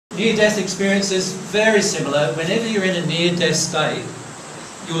Near-death experience is very similar. Whenever you're in a near-death state,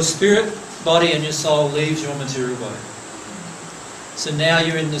 your spirit, body and your soul leaves your material body. So now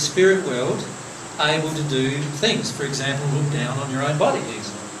you're in the spirit world, able to do things. For example, look down on your own body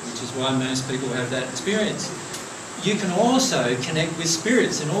easily, which is why most people have that experience. You can also connect with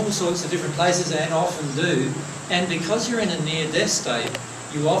spirits in all sorts of different places, and often do. And because you're in a near-death state,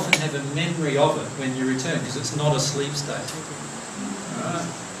 you often have a memory of it when you return, because it's not a sleep state. Right?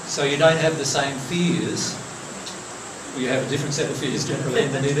 So you don't have the same fears. Well, you have a different set of fears generally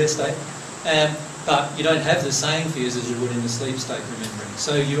in the near-death state. But you don't have the same fears as you would in the sleep state remembering.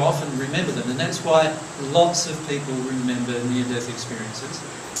 So you often remember them, and that's why lots of people remember near-death experiences,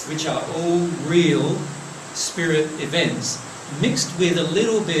 which are all real spirit events, mixed with a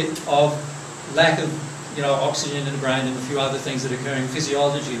little bit of lack of oxygen in the brain and a few other things that are occurring in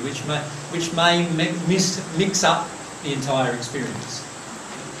physiology, which may mix up the entire experience.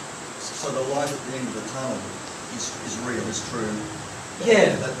 So the light at the end of the tunnel is real, is true?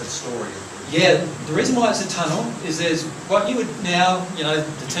 Yeah. That story. Yeah, the reason why it's a tunnel is there's what you would now,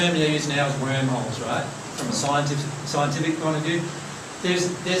 the term you use now is wormholes, right? From a scientific point of view.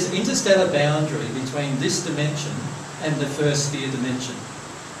 There's interstellar boundary between this dimension and the first sphere dimension.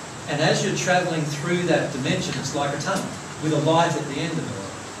 And as you're travelling through that dimension, it's like a tunnel with a light at the end of it.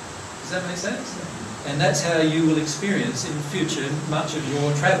 Does that make sense? And that's how you will experience in the future much of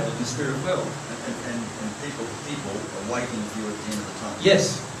your travel in the spirit world. And people are waiting for you at the end of the tunnel.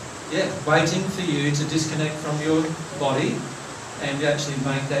 Yes. Yeah, waiting for you to disconnect from your body and actually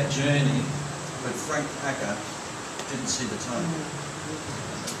make that journey. But Frank Packer didn't see the tunnel.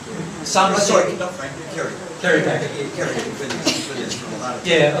 Sorry, not Frank, Kerry Packer.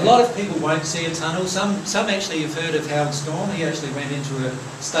 Yeah, a lot of people won't see a tunnel. Some actually have heard of Howard Storm. He actually went into a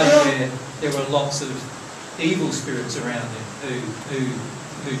state where there were lots of evil spirits around him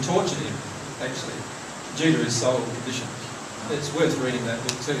who tortured him, actually, due to his soul condition. It's worth reading that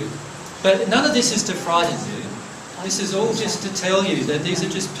book too. But none of this is to frighten you. This is all just to tell you that these are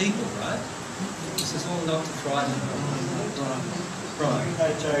just people, right? This is all not to frighten you. Right.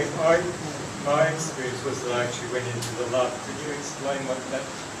 Hey Joe, my experience was that I actually went into the love. Could you explain what that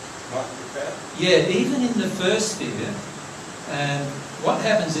might be about? Yeah, even in the first sphere, what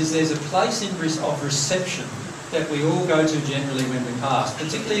happens is there's a place of reception that we all go to generally when we pass,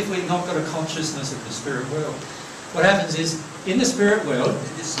 particularly if we've not got a consciousness of the spirit world. What happens is, in the spirit world...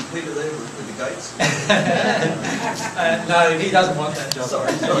 Is St. Peter there with the gates? No, he doesn't want that job.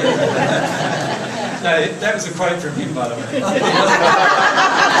 Sorry. No, that was a quote from him, by the way.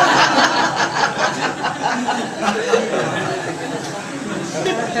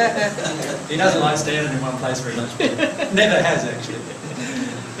 He doesn't like standing in one place very much. Never has, actually.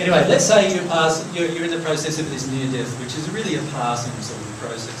 Anyway, let's say you're in the process of this near-death, which is really a passing sort of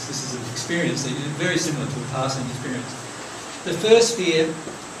process. This is an experience that is very similar to a passing experience. The first sphere,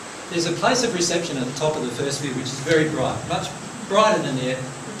 there's a place of reception at the top of the first sphere, which is very bright, much brighter than the air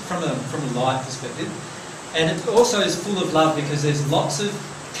from a light perspective. And it also is full of love because there's lots of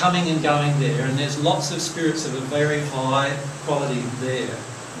coming and going there, and there's lots of spirits of a very high quality there,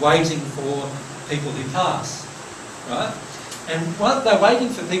 waiting for people who pass, right? And what they're waiting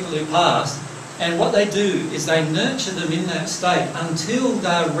for people who pass, and what they do is they nurture them in that state until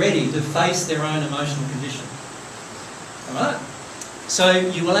they're ready to face their own emotional condition. Alright? So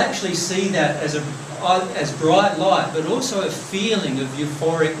you will actually see that as bright light, but also a feeling of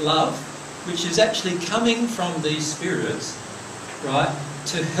euphoric love, which is actually coming from these spirits, right,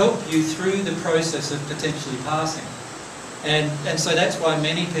 to help you through the process of potentially passing. And so that's why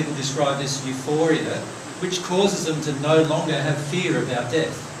many people describe this euphoria, which causes them to no longer have fear about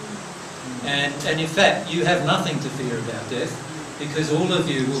death. And in fact, you have nothing to fear about death, because all of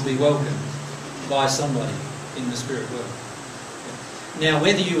you will be welcomed by somebody in the spirit world. Now,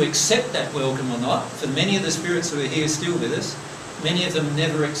 whether you accept that welcome or not, for many of the spirits who are here still with us, many of them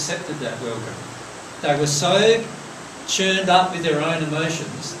never accepted that welcome. They were so churned up with their own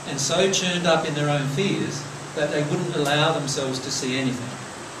emotions and so churned up in their own fears that they wouldn't allow themselves to see anything.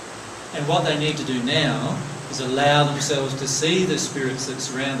 And what they need to do now is allow themselves to see the spirits that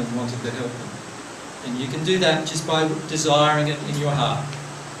surround them wanting to help them. And you can do that just by desiring it in your heart,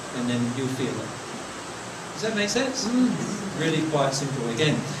 and then you'll feel it. Does that make sense? Really quite simple.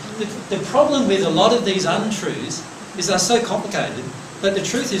 Again, the problem with a lot of these untruths is they're so complicated, but the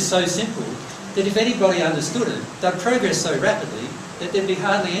truth is so simple that if anybody understood it, they'd progress so rapidly that there'd be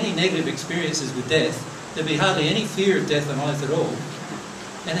hardly any negative experiences with death, there'd be hardly any fear of death on earth at all.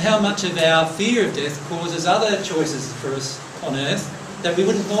 And how much of our fear of death causes other choices for us on earth that we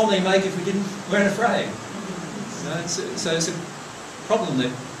wouldn't normally make if we weren't afraid. So it's a problem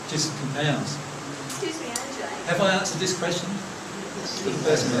that just compounds. Excuse me, AJ. Have I answered this question? For the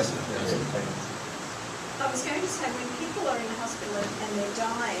person who asked it. I was going to say, when people are in hospital and they're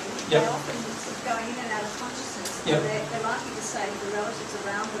dying, Yep. they often sort of going in and out of consciousness. Yep. And they're likely to say to the relatives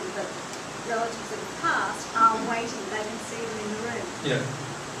around them that relatives that have passed are waiting. They can see them in the room. Yeah.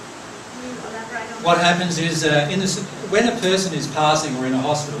 Can you elaborate on What that? happens is, when a person is passing or in a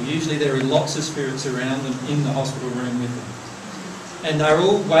hospital, usually there are lots of spirits around them in the hospital room with them. And they're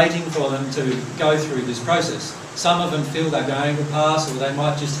all waiting for them to go through this process. Some of them feel they're going to pass, or they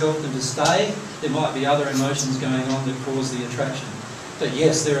might just help them to stay. There might be other emotions going on that cause the attraction. But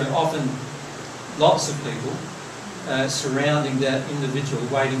yes, there are often lots of people surrounding that individual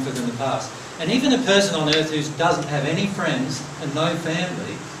waiting for them to pass. And even a person on earth who doesn't have any friends and no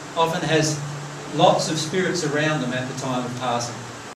family often has lots of spirits around them at the time of passing.